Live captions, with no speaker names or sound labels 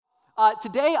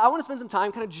Today, I want to spend some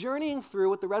time kind of journeying through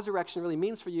what the resurrection really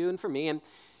means for you and for me. And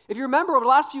if you remember, over the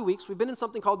last few weeks, we've been in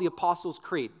something called the Apostles'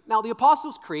 Creed. Now, the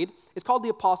Apostles' Creed is called the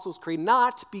Apostles' Creed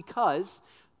not because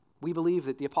we believe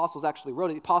that the apostles actually wrote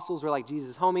it. The apostles were like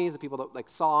Jesus' homies, the people that like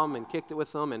saw him and kicked it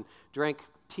with them and drank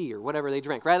tea or whatever they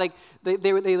drank, right? Like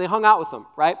they hung out with them,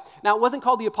 right? Now, it wasn't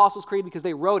called the Apostles' Creed because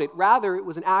they wrote it. Rather, it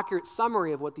was an accurate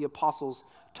summary of what the apostles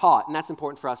taught, and that's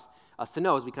important for us to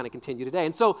know as we kind of continue today.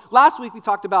 And so last week we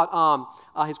talked about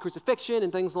his crucifixion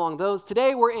and things along those.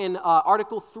 Today we're in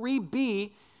Article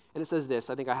 3b, and it says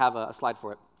this. I think I have a slide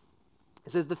for it.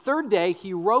 It says, the third day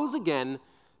he rose again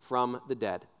from the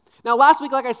dead. Now last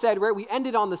week, like I said, we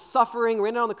ended on the suffering, we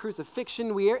ended on the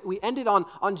crucifixion, we ended on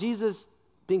Jesus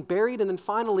being buried and then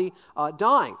finally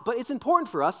dying. But it's important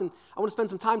for us, and I want to spend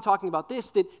some time talking about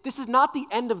this, that this is not the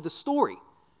end of the story.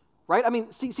 Right? I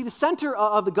mean, see, the center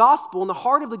of the gospel and the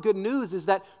heart of the good news is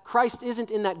that Christ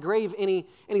isn't in that grave any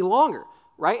longer,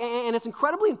 right? And it's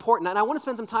incredibly important, and I want to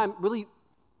spend some time really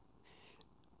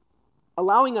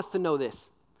allowing us to know this,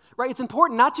 right? It's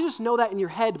important not to just know that in your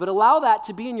head, but allow that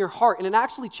to be in your heart, and it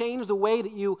actually change the way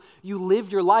that you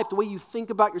live your life, the way you think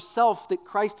about yourself, that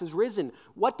Christ has risen.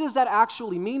 What does that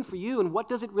actually mean for you, and what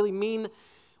does it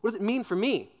mean for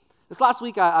me? This last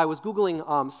week, I was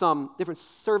Googling some different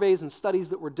surveys and studies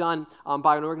that were done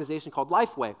by an organization called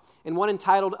Lifeway, and one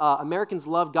entitled, Americans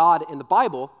Love God and the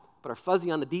Bible, but are fuzzy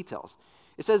on the details.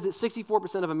 It says that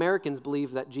 64% of Americans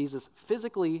believe that Jesus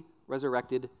physically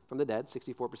resurrected from the dead,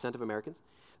 64% of Americans.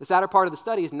 The sadder part of the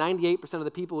study is 98% of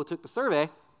the people who took the survey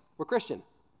were Christian.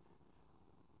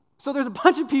 So there's a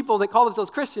bunch of people that call themselves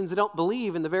Christians that don't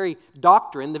believe in the very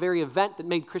doctrine, the very event that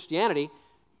made Christianity,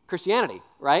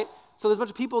 right? So there's a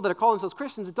bunch of people that are calling themselves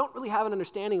Christians that don't really have an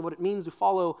understanding of what it means to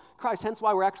follow Christ, hence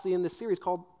why we're actually in this series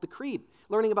called The Creed,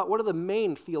 learning about what are the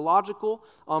main theological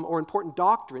or important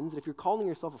doctrines that if you're calling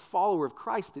yourself a follower of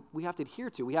Christ that we have to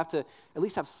adhere to. We have to at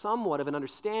least have somewhat of an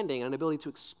understanding and an ability to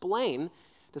explain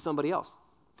to somebody else.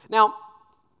 Now,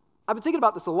 I've been thinking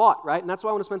about this a lot, right? And that's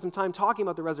why I want to spend some time talking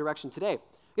about the resurrection today.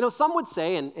 You know, some would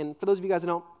say, and for those of you guys that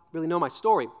don't really know my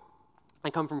story,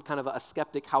 I come from kind of a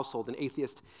skeptic household, an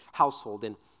atheist household,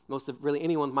 and most of really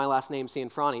anyone with my last name,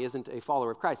 Cianfrani, isn't a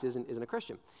follower of Christ, isn't a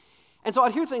Christian. And so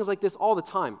I'd hear things like this all the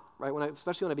time, right?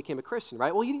 Especially when I became a Christian,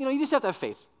 right? Well, you just have to have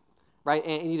faith, right?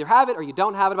 And you either have it or you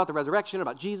don't have it about the resurrection,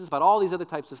 about Jesus, about all these other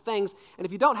types of things. And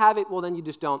if you don't have it, well, then you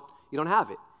don't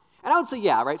have it. And I would say,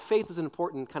 yeah, right? Faith is an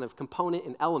important kind of component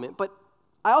and element. But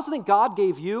I also think God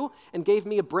gave you and gave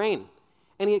me a brain,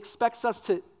 and He expects us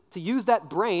to use that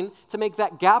brain to make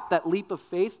that gap, that leap of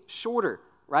faith, shorter,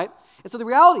 right? And so the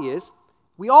reality is,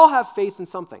 we all have faith in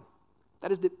something.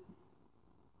 That is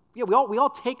we all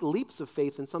take leaps of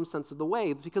faith in some sense of the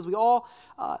way because we all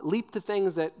leap to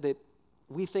things that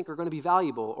we think are going to be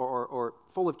valuable or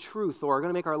full of truth or are going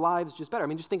to make our lives just better. I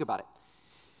mean, just think about it.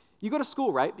 You go to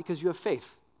school, right, because you have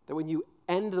faith that when you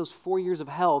end those 4 years of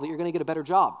hell that you're going to get a better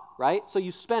job, right? So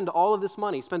you spend all of this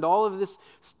money, spend all of this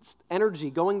energy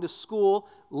going to school,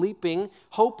 leaping,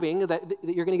 hoping that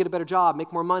you're going to get a better job,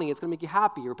 make more money, it's going to make you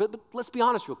happier. But let's be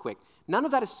honest real quick. None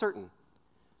of that is certain,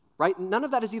 right? None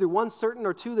of that is either one, certain,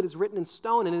 or two, that is written in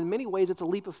stone, and in many ways it's a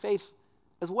leap of faith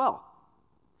as well.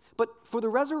 But for the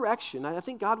resurrection, I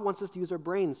think God wants us to use our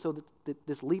brains so that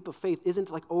this leap of faith isn't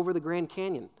like over the Grand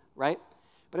Canyon, right?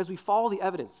 But as we follow the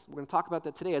evidence, we're going to talk about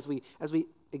that today, as we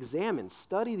examine,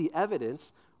 study the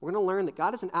evidence, we're going to learn that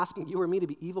God isn't asking you or me to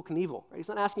be Evel Knievel, right? He's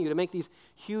not asking you to make these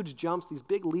huge jumps, these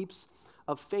big leaps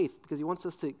of faith, because He wants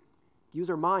us to use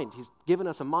our mind. He's given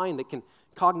us a mind that can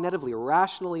cognitively,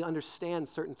 rationally understand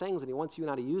certain things, and He wants you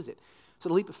and I to use it. So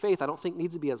the leap of faith, I don't think,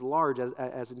 needs to be as large,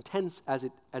 as intense as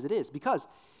it is, because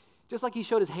just like He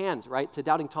showed His hands, right, to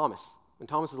doubting Thomas, when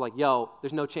Thomas was like, yo,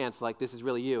 there's no chance, like, this is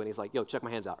really you, and He's like, yo, check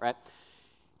my hands out, right?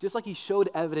 Just like He showed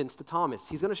evidence to Thomas,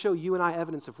 He's going to show you and I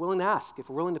evidence if we're willing to ask, if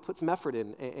we're willing to put some effort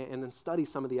in and then study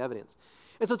some of the evidence.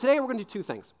 And so today we're going to do two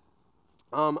things.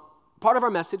 Part of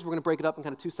our message, we're going to break it up in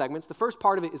kind of two segments. The first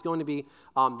part of it is going to be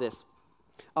this.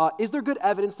 Is there good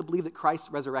evidence to believe that Christ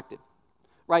resurrected?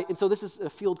 Right? And so this is a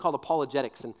field called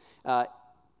apologetics. And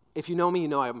if you know me, you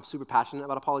know I'm super passionate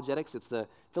about apologetics. It's the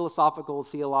philosophical,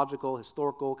 theological,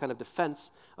 historical kind of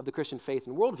defense of the Christian faith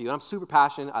and worldview. And I'm super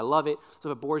passionate. I love it. So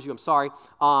if it bores you, I'm sorry.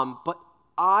 But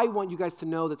I want you guys to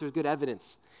know that there's good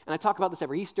evidence. And I talk about this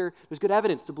every Easter. There's good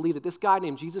evidence to believe that this guy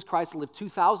named Jesus Christ, lived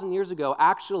 2,000 years ago,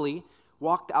 actually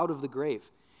walked out of the grave.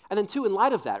 And then two, in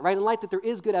light of that, right, in light that there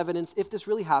is good evidence, if this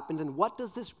really happened, then what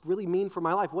does this really mean for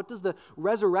my life? What does the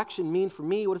resurrection mean for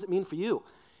me? What does it mean for you?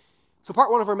 So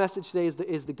part one of our message today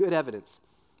is the good evidence.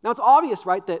 Now it's obvious,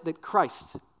 right, that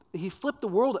Christ, He flipped the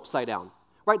world upside down.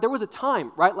 right? There was a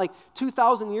time, right, like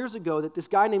 2,000 years ago that this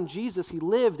guy named Jesus, he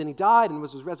lived and he died and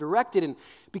was resurrected. And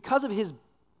because of his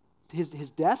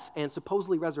death and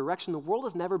supposedly resurrection, the world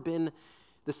has never been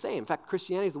the same. In fact,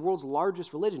 Christianity is the world's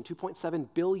largest religion, 2.7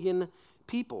 billion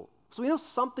people. So we know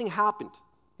something happened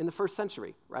in the first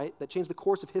century, right, that changed the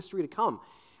course of history to come.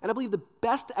 And I believe the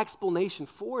best explanation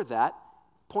for that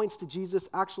points to Jesus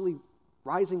actually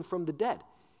rising from the dead.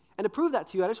 And to prove that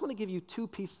to you, I just want to give you two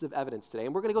pieces of evidence today.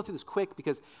 And we're going to go through this quick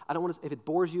because I don't want to, if it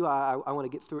bores you, I want to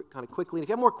get through it kind of quickly. And if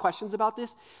you have more questions about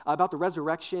this, about the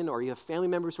resurrection, or you have family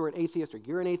members who are an atheist, or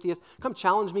you're an atheist, come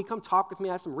challenge me, come talk with me.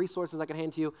 I have some resources I can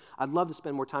hand to you. I'd love to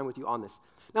spend more time with you on this.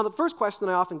 Now, the first question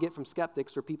that I often get from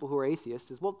skeptics or people who are atheists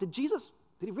is, well, did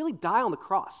he really die on the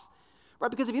cross?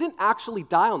 Right? Because if he didn't actually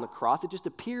die on the cross, it just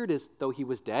appeared as though he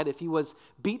was dead. If he was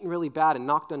beaten really bad and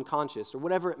knocked unconscious, or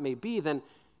whatever it may be, then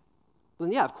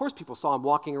yeah, of course people saw him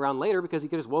walking around later because he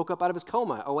could just woke up out of his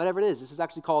coma or whatever it is. This is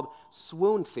actually called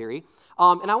swoon theory.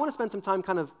 And I want to spend some time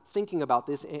kind of thinking about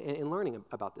this and learning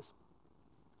about this.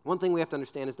 One thing we have to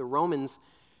understand is the Romans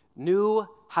knew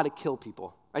how to kill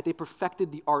people, right? They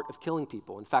perfected the art of killing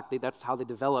people. In fact, that's how they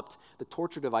developed the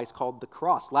torture device called the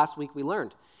cross. Last week we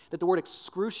learned that the word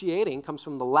excruciating comes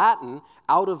from the Latin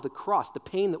out of the cross, the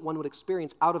pain that one would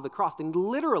experience out of the cross. They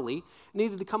literally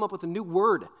needed to come up with a new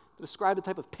word to describe the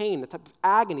type of pain, the type of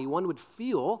agony one would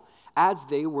feel as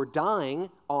they were dying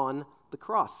on the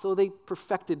cross. So they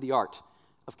perfected the art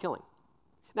of killing.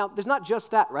 Now, there's not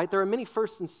just that, right? There are many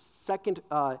first and second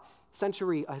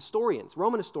century historians,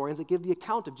 Roman historians, that give the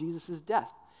account of Jesus'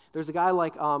 death. There's a guy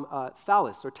like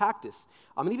Thallus or Tacitus,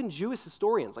 and even Jewish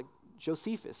historians like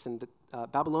Josephus and the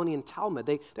Babylonian Talmud.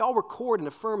 They all record and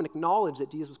affirm and acknowledge that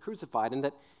Jesus was crucified and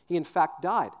that he in fact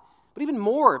died. But even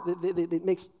more, it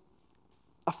makes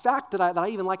a fact that I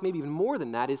even like maybe even more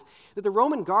than that is that the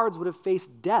Roman guards would have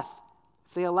faced death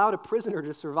if they allowed a prisoner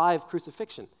to survive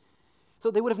crucifixion.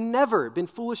 So they would have never been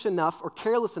foolish enough or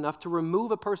careless enough to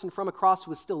remove a person from a cross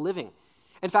who was still living.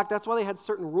 In fact, that's why they had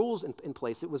certain rules in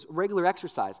place. It was regular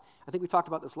exercise. I think we talked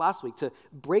about this last week, to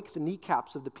break the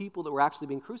kneecaps of the people that were actually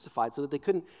being crucified so that they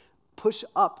couldn't push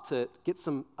up to get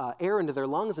some air into their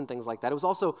lungs and things like that. It was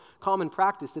also common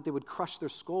practice that they would crush their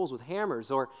skulls with hammers,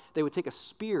 or they would take a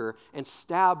spear and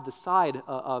stab the side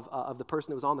of the person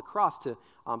that was on the cross to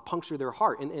puncture their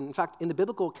heart. And in fact, in the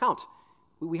biblical account,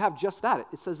 we have just that.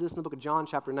 It says this in the book of John,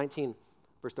 chapter 19,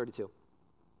 verse 32. It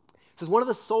says, one of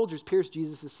the soldiers pierced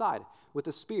Jesus' side with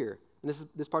a spear, and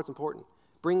this part's important,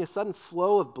 bringing a sudden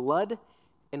flow of blood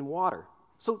and water.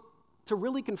 So to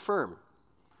really confirm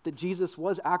that Jesus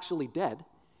was actually dead,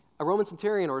 a Roman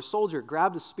centurion or a soldier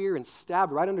grabbed a spear and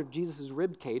stabbed right under Jesus'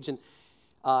 rib cage, and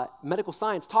medical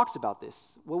science talks about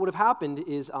this. What would have happened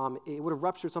is it would have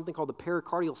ruptured something called the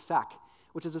pericardial sac,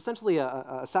 which is essentially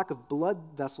a sac of blood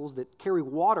vessels that carry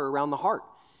water around the heart.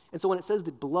 And so when it says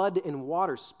that blood and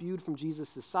water spewed from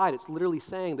Jesus' side, it's literally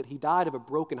saying that he died of a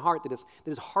broken heart, that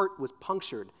his heart was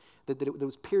punctured, that it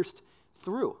was pierced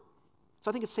through.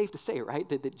 So I think it's safe to say, right,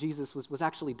 that Jesus was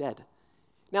actually dead.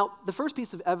 Now, the first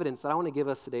piece of evidence that I want to give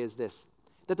us today is this,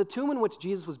 that the tomb in which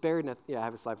Jesus was buried, I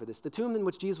have a slide for this, the tomb in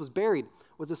which Jesus was buried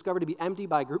was discovered to be empty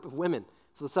by a group of women.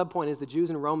 So the subpoint is the Jews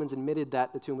and Romans admitted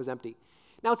that the tomb was empty.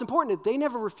 Now, it's important that they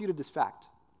never refuted this fact,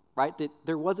 right, that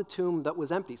there was a tomb that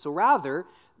was empty. So rather,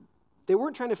 they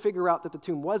weren't trying to figure out that the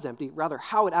tomb was empty, rather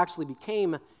how it actually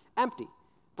became empty.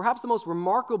 Perhaps the most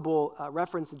remarkable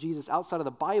reference to Jesus outside of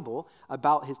the Bible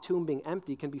about his tomb being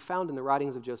empty can be found in the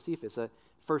writings of Josephus, a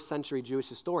first century Jewish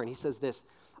historian. He says this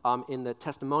in the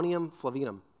Testimonium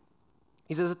Flavinum.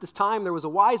 He says, at this time there was a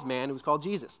wise man who was called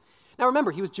Jesus. Now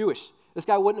remember, he was Jewish. This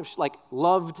guy wouldn't have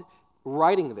loved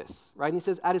writing this, right? And he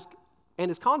says,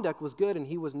 his conduct was good and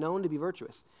he was known to be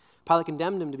virtuous. Pilate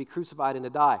condemned him to be crucified and to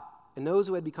die. And those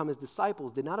who had become his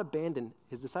disciples did not abandon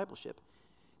his discipleship.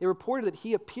 They reported that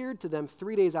he appeared to them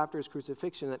 3 days after his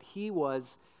crucifixion, that he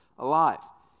was alive.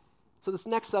 So this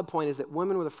next subpoint is that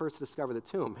women were the first to discover the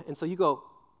tomb. And so you go,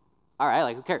 all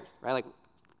right, who cares, right?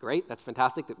 Great, that's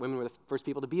fantastic that women were the first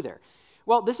people to be there.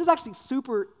 Well, this is actually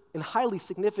super and highly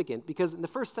significant because in the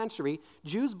first century,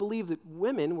 Jews believed that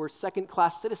women were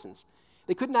second-class citizens.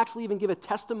 They couldn't actually even give a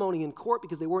testimony in court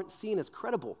because they weren't seen as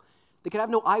credible. They could have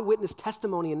no eyewitness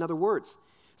testimony, in other words.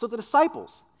 So the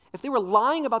disciples, if they were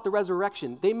lying about the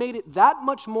resurrection, they made it that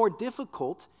much more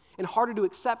difficult and harder to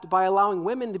accept by allowing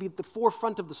women to be at the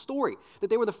forefront of the story, that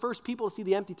they were the first people to see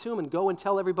the empty tomb and go and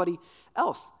tell everybody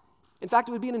else. In fact,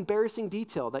 it would be an embarrassing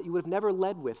detail that you would have never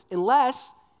led with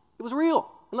unless it was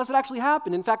real, unless it actually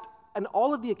happened. In fact, in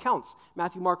all of the accounts,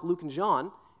 Matthew, Mark, Luke, and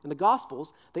John, in the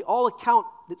Gospels, they all account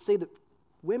that say that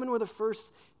women were the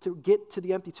first to get to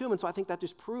the empty tomb, and so I think that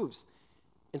just proves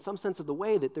in some sense of the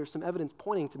way that there's some evidence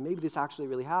pointing to maybe this actually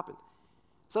really happened.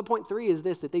 Subpoint 3 is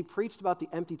this, that they preached about the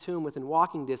empty tomb within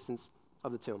walking distance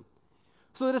of the tomb.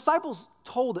 So the disciples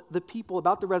told the people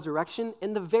about the resurrection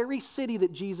in the very city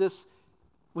that Jesus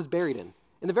was buried in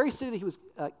the very city that he was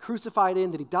crucified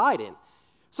in, that he died in.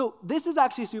 So this is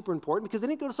actually super important because they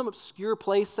didn't go to some obscure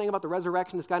place saying about the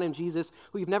resurrection, this guy named Jesus,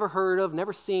 who you've never heard of,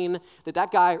 never seen,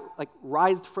 that guy like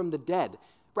rised from the dead.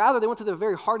 Rather, they went to the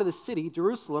very heart of the city,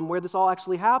 Jerusalem, where this all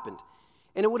actually happened.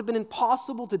 And it would have been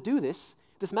impossible to do this.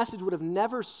 This message would have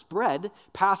never spread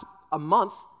past a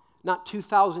month, not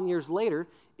 2,000 years later,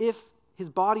 if his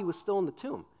body was still in the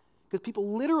tomb. Because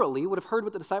people literally would have heard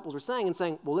what the disciples were saying and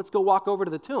saying, well, let's go walk over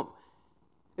to the tomb.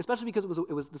 Especially because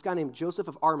it was this guy named Joseph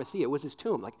of Arimathea. It was his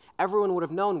tomb. Like, everyone would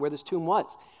have known where this tomb was.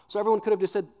 So everyone could have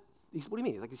just said, what do you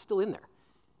mean? He's still in there.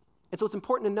 And so it's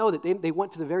important to know that they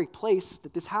went to the very place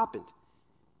that this happened.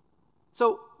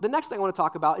 So the next thing I want to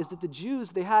talk about is that the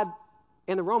Jews, and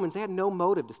the Romans, they had no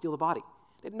motive to steal the body.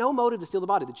 They had no motive to steal the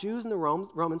body. The Jews and the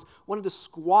Romans wanted to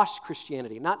squash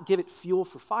Christianity, not give it fuel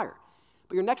for fire.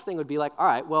 But your next thing would be like, all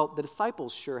right, well, the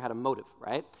disciples sure had a motive,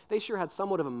 right? They sure had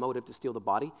somewhat of a motive to steal the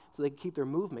body so they could keep their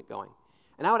movement going.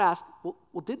 And I would ask, well,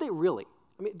 did they really?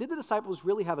 I mean, did the disciples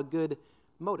really have a good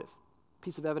motive?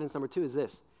 Piece of evidence number 2 is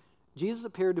this. Jesus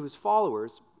appeared to his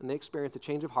followers, and they experienced a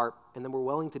change of heart, and then were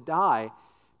willing to die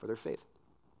for their faith.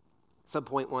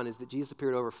 Subpoint 1 is that Jesus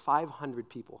appeared to over 500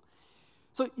 people.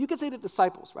 So you could say to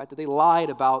disciples, right, that they lied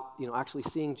about, actually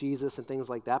seeing Jesus and things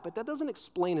like that, but that doesn't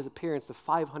explain his appearance to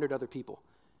 500 other people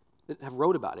that have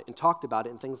wrote about it and talked about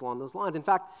it and things along those lines. In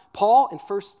fact, Paul in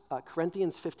 1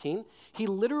 Corinthians 15, he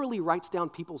literally writes down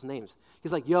people's names.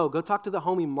 He's like, yo, go talk to the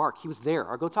homie Mark. He was there.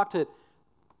 Or go talk to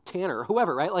Tanner or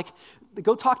whoever, right? Like,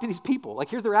 go talk to these people. Like,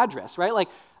 here's their address, right? Like,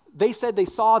 they said they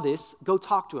saw this. Go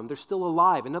talk to them. They're still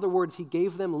alive. In other words, he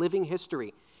gave them living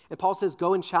history. And Paul says,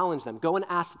 go and challenge them. Go and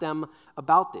ask them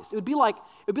about this. It would be like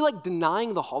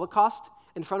denying the Holocaust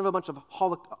in front of a bunch of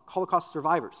Holocaust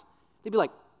survivors. They'd be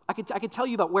like, I could tell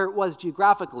you about where it was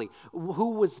geographically,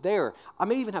 who was there. I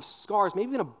may even have scars, maybe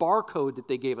even a barcode that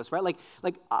they gave us, right? Like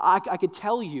I could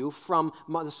tell you from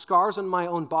the scars on my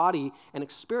own body and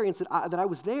experience that I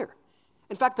was there.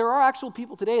 In fact, there are actual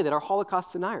people today that are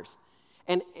Holocaust deniers.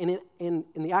 And in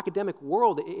the academic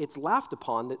world, it's laughed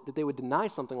upon that they would deny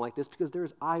something like this because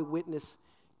there's eyewitness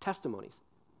testimonies.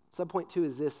 Subpoint 2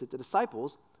 is this, that the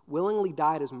disciples willingly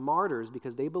died as martyrs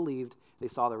because they believed they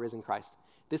saw the risen Christ.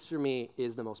 This, for me,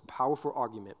 is the most powerful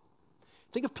argument.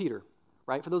 Think of Peter,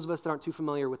 right? For those of us that aren't too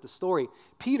familiar with the story,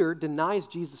 Peter denies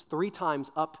Jesus 3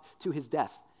 times up to his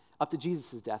death, up to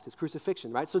Jesus' death, his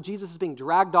crucifixion, right? So Jesus is being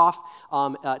dragged off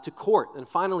to court, and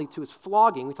finally to his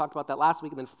flogging. We talked about that last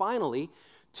week, and then finally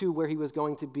to where he was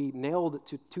going to be nailed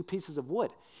to 2 pieces of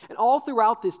wood. And all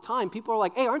throughout this time, people are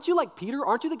like, hey, aren't you like Peter?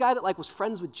 Aren't you the guy that was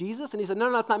friends with Jesus? And he said,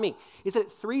 no, that's not me. He said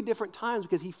it 3 different times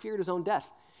because he feared his own death.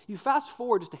 You fast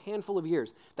forward just a handful of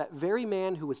years, that very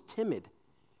man who was timid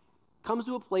comes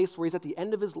to a place where he's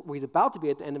about to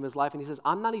be at the end of his life, and he says,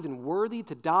 I'm not even worthy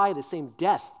to die the same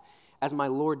death as my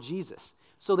Lord Jesus.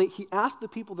 So that he asked the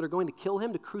people that are going to kill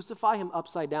him to crucify him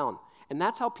upside down. And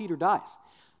that's how Peter dies.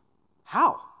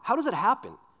 How? How does it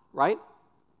happen, right?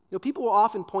 People will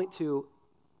often point to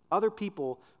other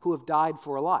people who have died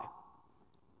for a lie.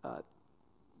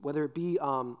 Whether it be,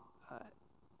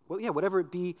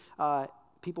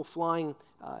 people flying,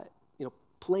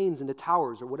 planes into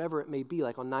towers or whatever it may be,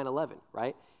 like on 9/11,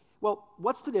 right? Well,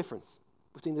 what's the difference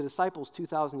between the disciples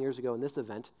 2,000 years ago in this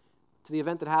event to the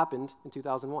event that happened in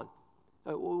 2001?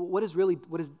 What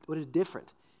is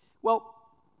different? Well,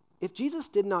 if Jesus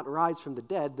did not rise from the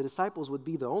dead, the disciples would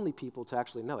be the only people to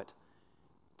actually know it.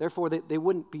 Therefore, they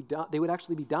would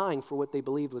actually be dying for what they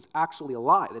believed was actually a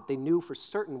lie, that they knew for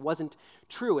certain wasn't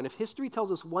true. And if history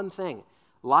tells us one thing,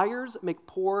 liars make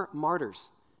poor martyrs.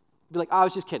 Be like, I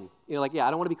was just kidding. I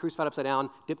don't want to be crucified upside down,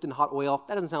 dipped in hot oil.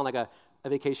 That doesn't sound like a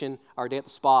vacation or a day at the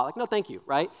spa. Like, no, thank you,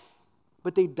 right?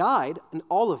 But they died, and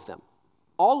all of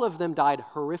them died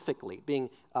horrifically, being,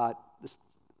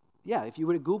 if you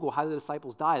were to Google how the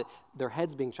disciples died, their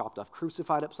heads being chopped off,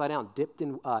 crucified upside down, dipped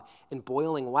in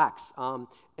boiling wax,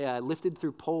 lifted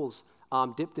through poles,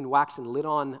 dipped in wax and lit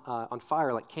on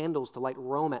fire like candles to light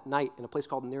Rome at night in a place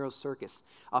called Nero's Circus,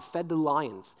 fed to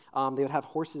lions. They would have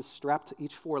horses strapped to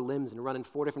each 4 limbs and run in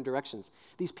 4 different directions.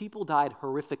 These people died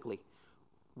horrifically.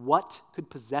 What could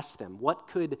possess them? What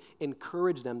could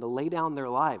encourage them to lay down their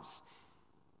lives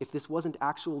if this wasn't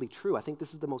actually true? I think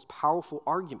this is the most powerful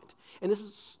argument. And this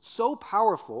is so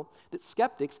powerful that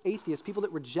skeptics, atheists, people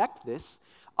that reject this,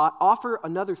 offer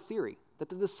another theory. that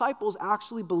the disciples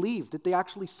actually believed, that they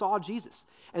actually saw Jesus.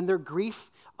 And their grief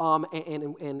and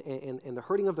the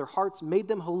hurting of their hearts made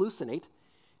them hallucinate.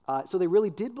 So they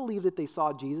really did believe that they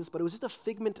saw Jesus, but it was just a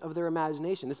figment of their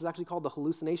imagination. This is actually called the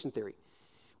hallucination theory.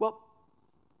 Well,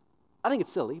 I think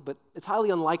it's silly, but it's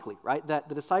highly unlikely, right, that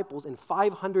the disciples and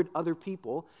 500 other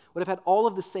people would have had all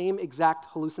of the same exact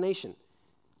hallucination.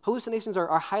 Hallucinations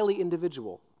are highly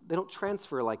individual. They don't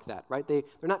transfer like that, right? They're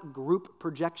not group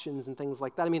projections and things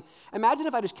like that. I mean, imagine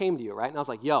if I just came to you, right, and I was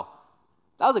like, yo,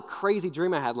 that was a crazy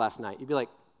dream I had last night. You'd be like,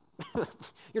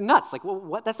 you're nuts. Like, well,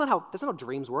 what? That's not how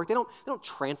dreams work. They don't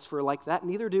transfer like that.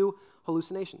 Neither do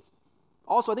hallucinations.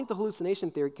 Also, I think the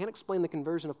hallucination theory can't explain the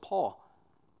conversion of Paul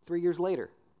 3 years later.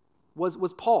 Was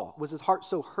his heart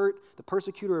so hurt, the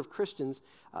persecutor of Christians,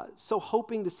 so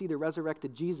hoping to see the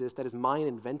resurrected Jesus that his mind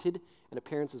invented an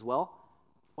appearance as well?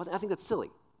 Well, I think that's silly,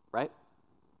 right?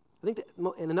 I think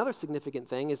and another significant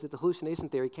thing is that the hallucination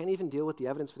theory can't even deal with the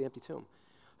evidence for the empty tomb.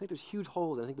 I think there's huge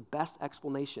holes, and I think the best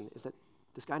explanation is that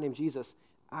this guy named Jesus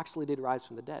actually did rise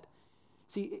from the dead.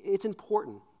 See, it's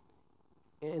important,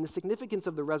 and the significance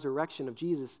of the resurrection of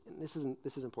Jesus, and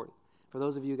this is important for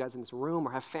those of you guys in this room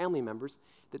or have family members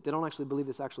that they don't actually believe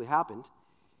this actually happened.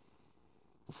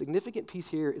 The significant piece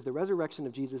here is the resurrection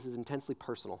of Jesus is intensely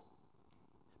personal.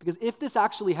 Because if this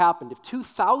actually happened, if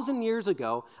 2,000 years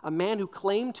ago, a man who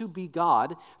claimed to be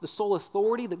God, the sole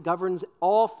authority that governs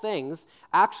all things,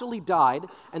 actually died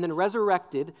and then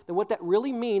resurrected, then what that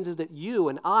really means is that you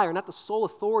and I are not the sole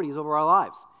authorities over our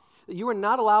lives. That you are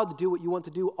not allowed to do what you want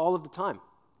to do all of the time.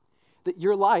 That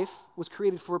your life was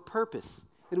created for a purpose.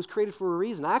 That it was created for a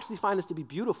reason. I actually find this to be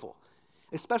beautiful.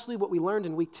 Especially what we learned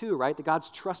in week 2, right? That God's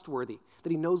trustworthy, that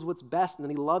he knows what's best, and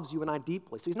that he loves you and I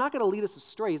deeply. So he's not going to lead us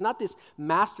astray. He's not this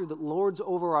master that lords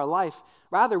over our life.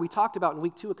 Rather, we talked about in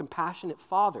week 2 a compassionate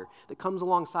father that comes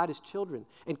alongside his children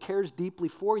and cares deeply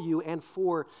for you and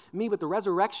for me. But the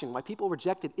resurrection, why people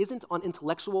reject it, isn't on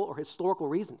intellectual or historical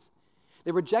reasons.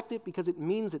 They reject it because it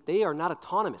means that they are not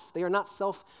autonomous. They are not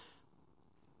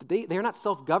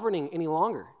self-governing any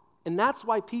longer. And that's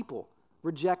why people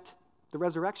reject the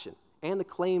resurrection and the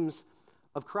claims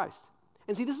of Christ.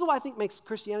 And see, this is what I think makes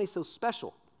Christianity so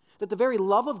special, that the very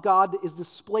love of God is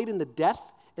displayed in the death,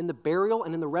 in the burial,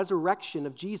 and in the resurrection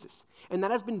of Jesus. And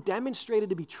that has been demonstrated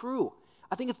to be true.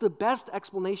 I think it's the best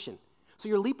explanation. So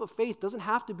your leap of faith doesn't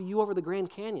have to be you over the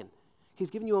Grand Canyon. He's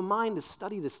given you a mind to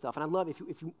study this stuff. And I'd love, if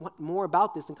you want more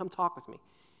about this, then come talk with me.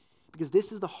 Because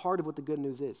this is the heart of what the good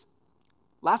news is.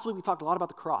 Last week we talked a lot about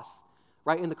the cross,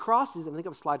 right? And the cross is, I think I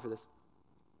have a slide for this.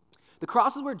 The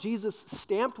cross is where Jesus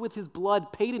stamped with his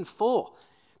blood, paid in full.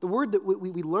 The word that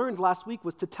we learned last week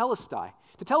was tetelestai.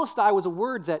 Tetelestai was a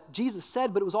word that Jesus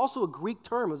said, but it was also a Greek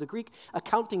term. It was a Greek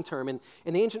accounting term. And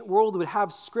in the ancient world, it would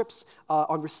have scripts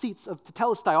on receipts of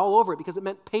tetelestai all over it because it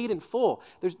meant paid in full.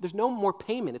 There's no more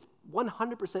payment. It's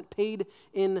 100% paid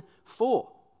in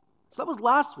full. So that was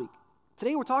last week.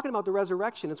 Today we're talking about the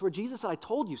resurrection. It's where Jesus said, I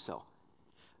told you so.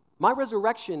 My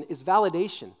resurrection is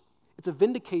validation. It's a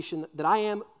vindication that I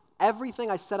am everything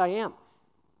I said I am.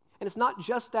 And it's not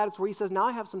just that, it's where he says, now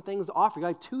I have some things to offer you. I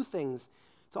have 2 things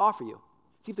to offer you.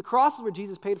 See, if the cross is where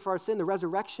Jesus paid for our sin, the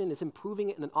resurrection is him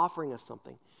proving it and then offering us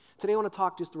something. Today I want to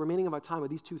talk just the remaining of our time with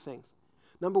these 2 things.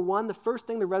 Number 1, the first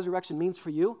thing the resurrection means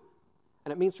for you,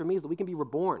 and it means for me, is that we can be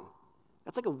reborn.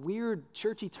 That's like a weird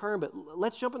churchy term, but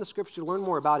let's jump into Scripture to learn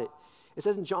more about it. It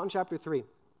says in John chapter 3,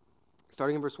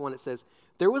 starting in verse 1, it says,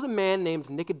 there was a man named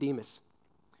Nicodemus.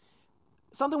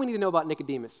 Something we need to know about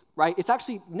Nicodemus, right? It's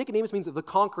actually, Nicodemus means the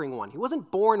conquering one. He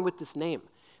wasn't born with this name.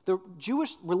 The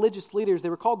Jewish religious leaders, they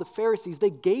were called the Pharisees, they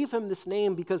gave him this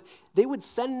name because they would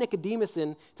send Nicodemus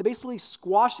in to basically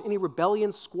squash any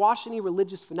rebellion, squash any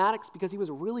religious fanatics because he was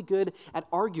really good at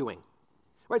arguing.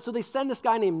 Right, so they send this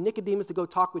guy named Nicodemus to go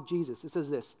talk with Jesus. It says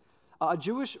this, a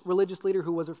Jewish religious leader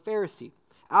who was a Pharisee.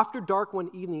 After dark one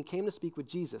evening, he came to speak with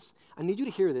Jesus. I need you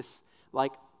to hear this,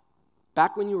 like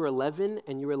back when you were 11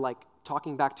 and you were like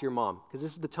talking back to your mom, because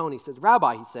this is the tone. He says,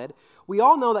 Rabbi, he said, we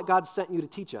all know that God sent you to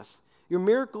teach us. Your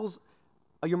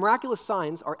miraculous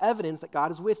signs are evidence that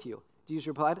God is with you. Jesus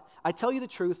replied, I tell you the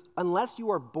truth, unless you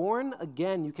are born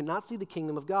again, you cannot see the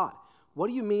kingdom of God. What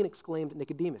do you mean? Exclaimed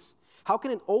Nicodemus. How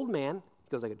can an old man, he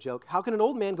goes like a joke, how can an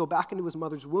old man go back into his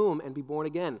mother's womb and be born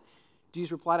again?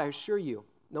 Jesus replied, I assure you,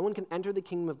 no one can enter the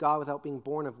kingdom of God without being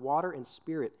born of water and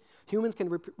spirit. Humans can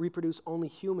reproduce only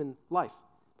human life,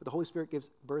 but the Holy Spirit gives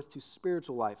birth to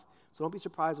spiritual life. So don't be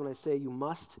surprised when I say you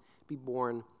must be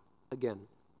born again.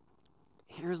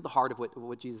 Here's the heart of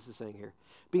what Jesus is saying here.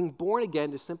 Being born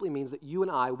again just simply means that you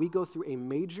and I, we go through a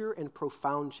major and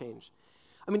profound change.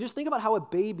 I mean, just think about how a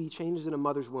baby changes in a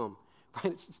mother's womb,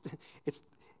 right?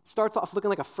 Starts off looking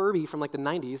like a Furby from like the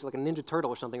 90s, like a Ninja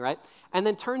Turtle or something, right? And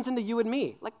then turns into you and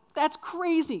me. Like, that's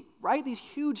crazy, right? These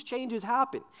huge changes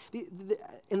happen.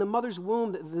 In the mother's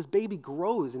womb, this baby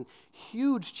grows and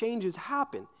huge changes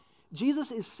happen.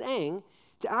 Jesus is saying,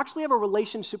 to actually have a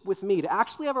relationship with me, to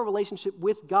actually have a relationship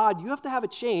with God, you have to have a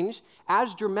change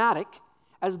as dramatic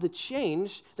as the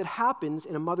change that happens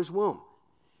in a mother's womb.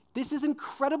 This is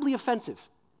incredibly offensive,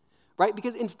 right?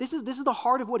 Because this is the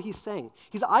heart of what he's saying.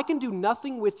 He's, I can do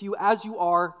nothing with you as you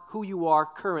are who you are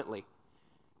currently.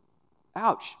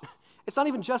 Ouch. It's not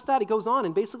even just that. He goes on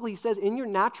and basically he says, in your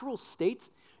natural state,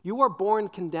 you are born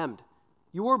condemned.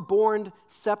 You are born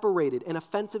separated and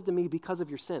offensive to me because of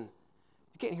your sin.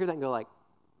 You can't hear that and go like,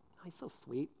 oh, he's so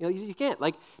sweet. You can't.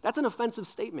 Like, that's an offensive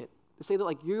statement. To say that,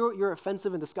 like, you're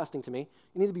offensive and disgusting to me.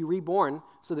 You need to be reborn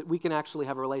so that we can actually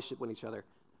have a relationship with each other.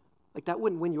 Like, that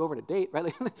wouldn't win you over in a date, right?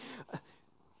 Like,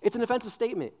 it's an offensive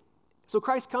statement. So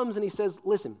Christ comes and he says,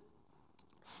 listen,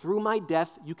 through my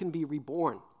death, you can be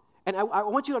reborn. And I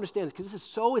want you to understand this because this is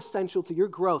so essential to your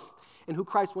growth and who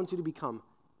Christ wants you to become.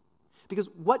 Because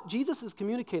what Jesus is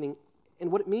communicating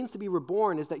and what it means to be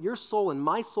reborn is that your soul and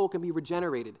my soul can be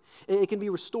regenerated. It can be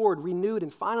restored, renewed,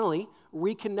 and finally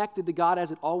reconnected to God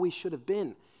as it always should have been.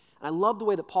 And I love the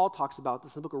way that Paul talks about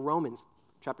this in the book of Romans,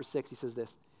 chapter 6. He says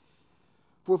this,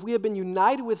 for if we have been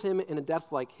united with him in a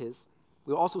death like his,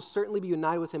 we will also certainly be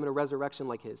united with him in a resurrection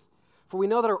like his. For we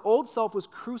know that our old self was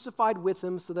crucified with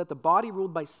him so that the body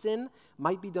ruled by sin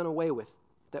might be done away with,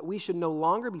 that we should no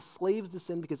longer be slaves to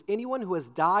sin because anyone who has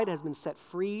died has been set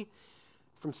free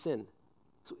from sin.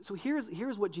 So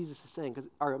here's what Jesus is saying,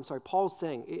 Paul's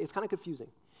saying. It's kind of confusing.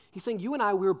 He's saying you and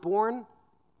I, we were born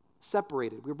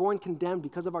separated. We were born condemned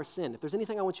because of our sin. If there's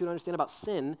anything I want you to understand about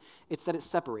sin, it's that it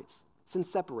separates. Sin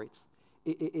separates.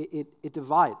 It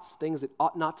divides things that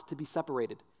ought not to be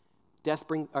separated.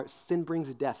 Sin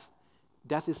brings death.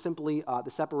 Death is simply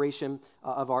the separation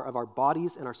of our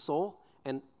bodies and our soul,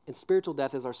 and spiritual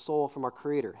death is our soul from our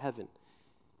Creator, heaven.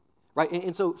 Right?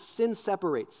 And so sin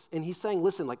separates. And he's saying,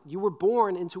 listen, like you were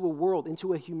born into a world,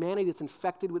 into a humanity that's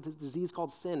infected with this disease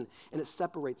called sin, and it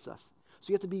separates us. So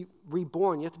you have to be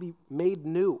reborn. You have to be made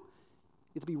new. You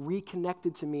have to be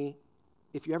reconnected to me.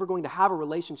 If you're ever going to have a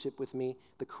relationship with me,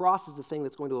 the cross is the thing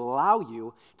that's going to allow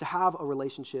you to have a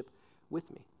relationship with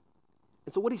me.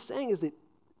 And so what he's saying is that,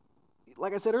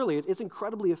 like I said earlier, it's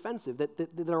incredibly offensive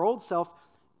that our old self,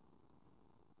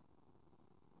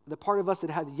 the part of us that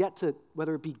has yet to,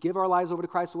 whether it be give our lives over to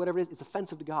Christ or whatever it is, it's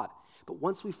offensive to God. But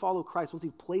once we follow Christ, once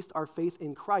we've placed our faith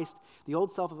in Christ, the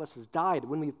old self of us has died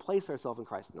when we've placed ourselves in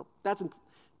Christ. No,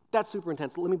 that's super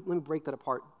intense. Let me break that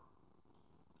apart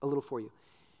a little for you.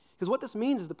 Because what this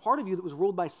means is the part of you that was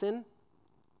ruled by sin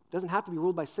doesn't have to be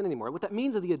ruled by sin anymore. What that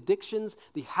means is the addictions,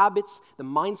 the habits, the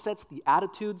mindsets, the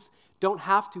attitudes don't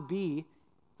have to be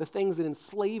the things that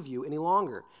enslave you any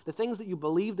longer. The things that you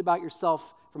believed about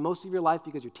yourself for most of your life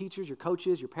because your teachers, your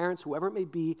coaches, your parents, whoever it may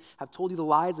be, have told you the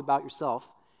lies about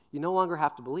yourself, you no longer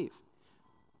have to believe.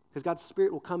 Because God's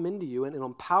Spirit will come into you and it'll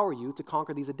empower you to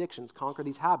conquer these addictions, conquer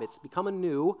these habits, become a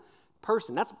new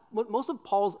person. That's what most of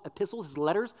Paul's epistles, his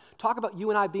letters, talk about you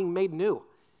and I being made new,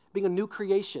 being a new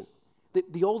creation.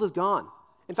 The old is gone.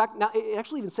 In fact, now it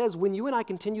actually even says when you and I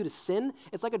continue to sin,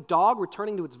 it's like a dog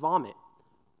returning to its vomit.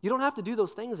 You don't have to do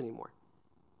those things anymore.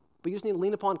 But you just need to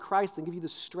lean upon Christ and give you the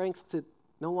strength to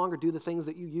no longer do the things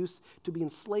that you used to be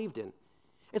enslaved in.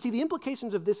 And see, the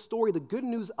implications of this story, the good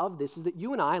news of this is that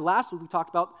you and I, last week we talked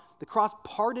about the cross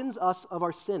pardons us of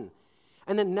our sin.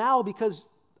 And then now, because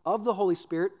of the Holy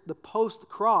Spirit, the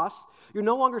post-cross, you're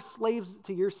no longer slaves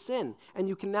to your sin. And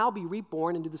you can now be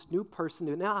reborn into this new person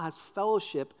who now has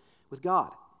fellowship with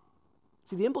God.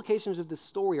 See, the implications of this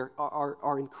story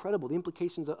are incredible. The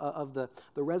implications of the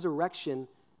resurrection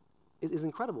is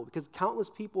incredible because countless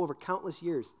people over countless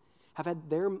years have had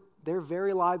their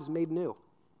very lives made new,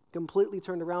 completely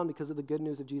turned around because of the good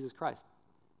news of Jesus Christ.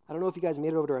 I don't know if you guys made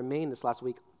it over to our Maine this last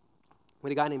week. We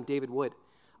had a guy named David Wood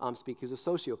speak. He was a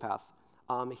sociopath.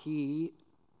 He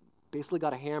basically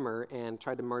got a hammer and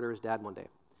tried to murder his dad one day. And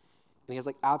he has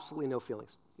like absolutely no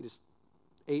feelings. He just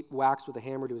ate wax with a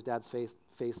hammer to his dad's face,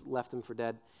 left him for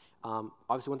dead.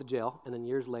 Obviously went to jail, and then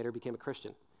years later became a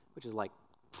Christian, which is like,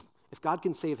 if God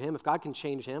can save him, if God can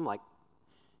change him, like,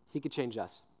 he could change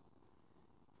us.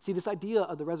 See, this idea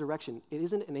of the resurrection, it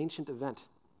isn't an ancient event.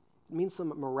 It means some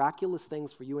miraculous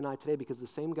things for you and I today because the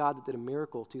same God that did a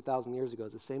miracle 2,000 years ago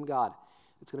is the same God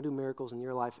that's going to do miracles in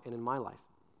your life and in my life.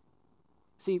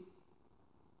 See,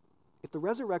 if the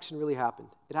resurrection really happened,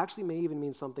 it actually may even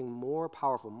mean something more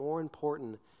powerful, more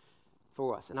important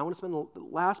for us. And I want to spend the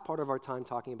last part of our time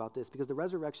talking about this because the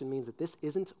resurrection means that this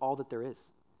isn't all that there is.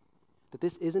 that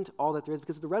this isn't all that there is,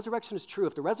 because if the resurrection is true,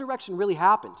 if the resurrection really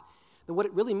happened, then what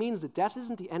it really means is that death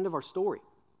isn't the end of our story.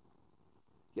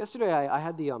 Yesterday, I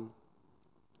had the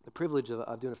privilege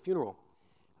of doing a funeral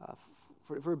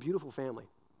for a beautiful family.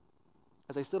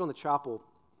 As I stood on the chapel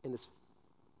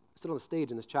stood on the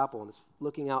stage in this chapel, and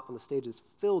looking out on the stage, this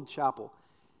filled chapel,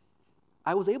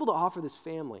 I was able to offer this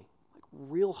family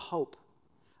real hope.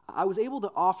 I was able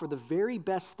to offer the very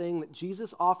best thing that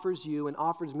Jesus offers you and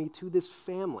offers me to this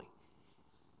family.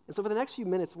 And so for the next few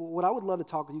minutes, what I would love to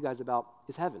talk with you guys about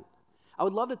is heaven. I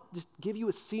would love to just give you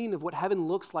a scene of what heaven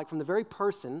looks like from the very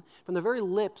person, from the very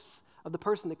lips of the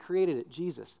person that created it,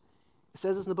 Jesus. It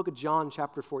says this in the book of John,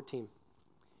 chapter 14.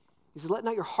 He says, "Let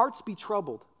not your hearts be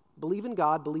troubled. Believe in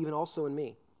God, believe in also in me.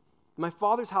 In my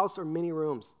Father's house are many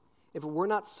rooms. If it were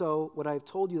not so, would I have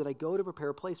told you that I go to prepare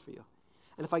a place for you?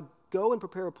 And if I go and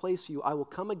prepare a place for you, I will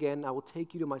come again, and I will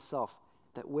take you to myself,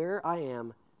 that where I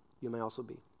am, you may also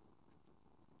be."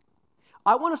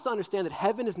 I want us to understand that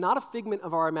heaven is not a figment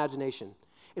of our imagination.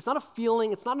 It's not a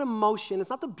feeling, it's not an emotion, it's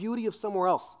not the beauty of somewhere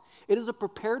else. It is a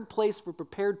prepared place for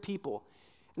prepared people.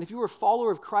 And if you were a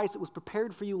follower of Christ, it was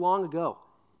prepared for you long ago.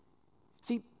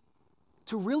 See,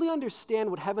 to really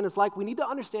understand what heaven is like, we need to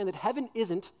understand that heaven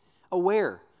isn't a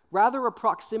where, rather a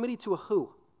proximity to a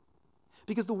who.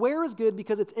 Because the where is good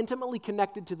because it's intimately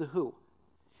connected to the who.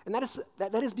 And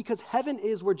that is because heaven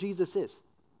is where Jesus is.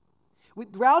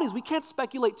 The reality is we can't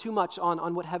speculate too much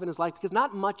on what heaven is like because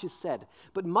not much is said,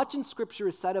 but much in Scripture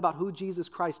is said about who Jesus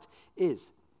Christ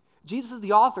is. Jesus is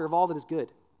the author of all that is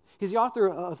good. He's the author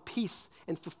of peace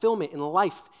and fulfillment and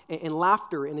life and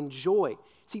laughter and in joy.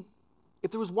 See,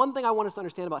 if there was one thing I want us to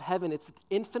understand about heaven, it's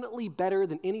infinitely better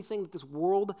than anything that this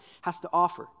world has to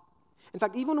offer. In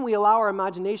fact, even when we allow our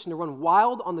imagination to run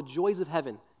wild on the joys of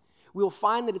heaven, we will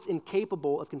find that it's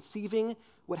incapable of conceiving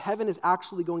what heaven is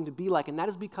actually going to be like, and that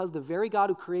is because the very God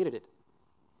who created it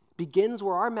begins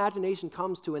where our imagination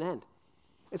comes to an end.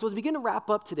 And so as we begin to wrap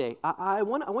up today, I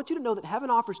want you to know that heaven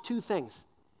offers two things,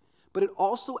 but it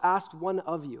also asks one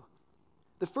of you.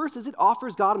 The first is it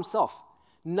offers God himself.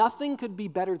 Nothing could be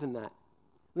better than that.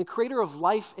 The creator of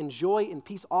life and joy and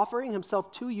peace offering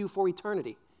himself to you for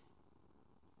eternity.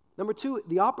 Number two,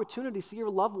 the opportunity to see your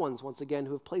loved ones once again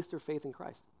who have placed their faith in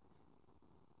Christ.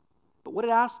 But what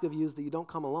it asks of you is that you don't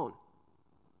come alone.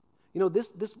 You know,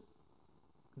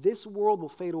 this world will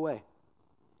fade away.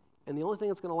 And the only thing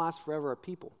that's going to last forever are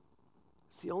people.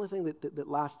 It's the only thing that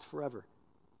lasts forever.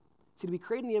 See, to be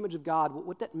created in the image of God,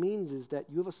 what that means is that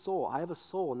you have a soul. I have a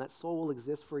soul, and that soul will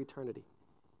exist for eternity.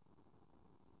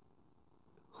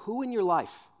 Who in your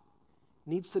life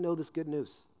needs to know this good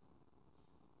news?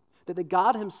 That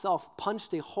God himself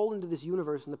punched a hole into this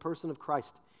universe in the person of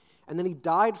Christ. And then he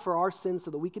died for our sins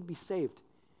so that we could be saved.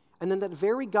 And then that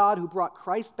very God who brought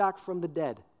Christ back from the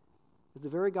dead is the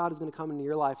very God who's going to come into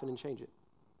your life and change it.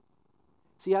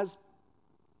 See, as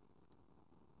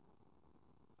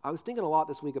I was thinking a lot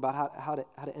this week about how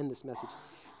to end this message.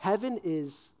 Heaven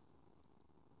is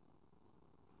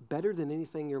better than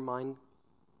anything your mind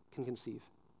can conceive.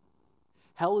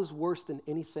 Hell is worse than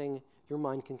anything your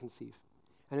mind can conceive.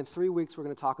 And in 3 weeks, we're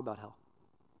going to talk about hell.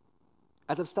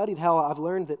 As I've studied hell, I've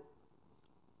learned that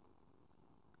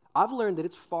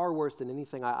it's far worse than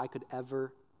anything I could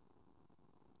ever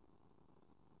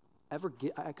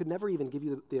get. I could never even give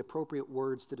you the appropriate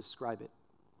words to describe it.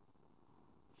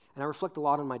 And I reflect a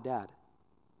lot on my dad.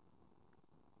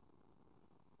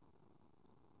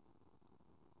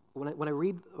 When I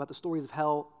read about the stories of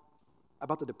hell,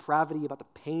 about the depravity, about the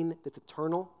pain that's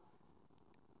eternal,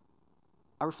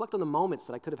 I reflect on the moments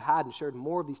that I could have had and shared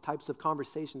more of these types of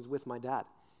conversations with my dad.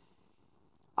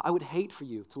 I would hate for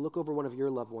you to look over one of your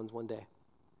loved ones one day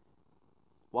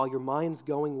while your mind's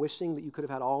going, wishing that you could have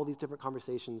had all these different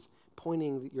conversations,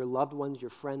 pointing your loved ones, your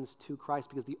friends to Christ,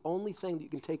 because the only thing that you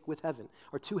can take with heaven,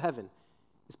 or to heaven,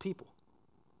 is people.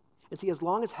 And see, as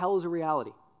long as hell is a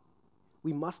reality,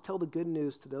 we must tell the good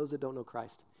news to those that don't know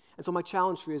Christ. And so my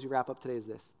challenge for you as we wrap up today is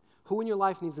this. Who in your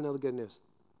life needs to know the good news?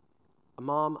 A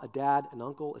mom, a dad, an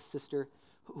uncle, a sister?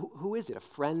 Who is it? A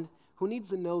friend? Who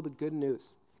needs to know the good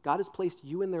news? God has placed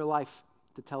you in their life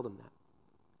to tell them that.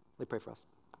 Let me pray for us.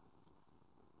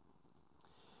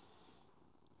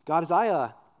 God, as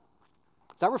I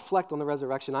reflect on the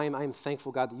resurrection, I am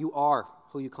thankful, God, that you are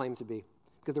who you claim to be.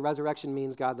 Because the resurrection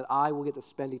means, God, that I will get to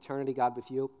spend eternity, God,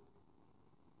 with you.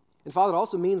 And Father, it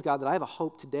also means, God, that I have a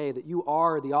hope today that you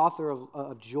are the author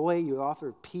of joy, you're the author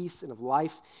of peace and of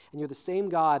life, and you're the same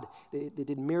God that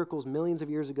did miracles millions of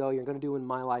years ago you're going to do in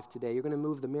my life today. You're going to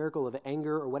move the miracle of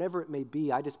anger or whatever it may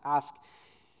be. I just ask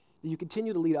that you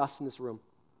continue to lead us in this room.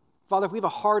 Father, if we have a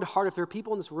hard heart, if there are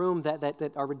people in this room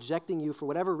that are rejecting you for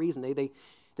whatever reason,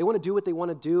 They want to do what they want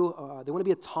to do. They want to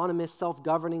be autonomous,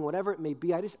 self-governing, whatever it may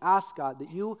be. I just ask, God,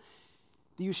 that you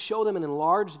show them an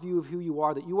enlarged view of who you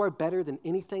are, that you are better than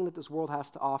anything that this world has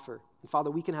to offer. And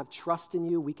Father, we can have trust in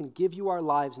you. We can give you our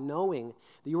lives knowing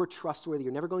that you are trustworthy.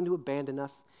 You're never going to abandon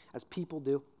us as people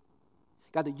do.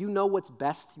 God, that you know what's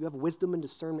best. You have wisdom and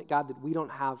discernment, God, that we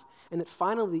don't have. And that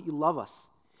finally, that you love us.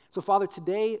 So Father,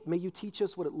 today, may you teach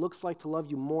us what it looks like to love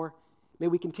you more. May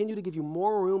we continue to give you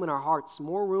more room in our hearts,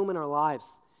 more room in our lives.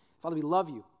 Father, we love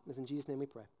you. It's in Jesus' name we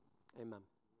pray. Amen.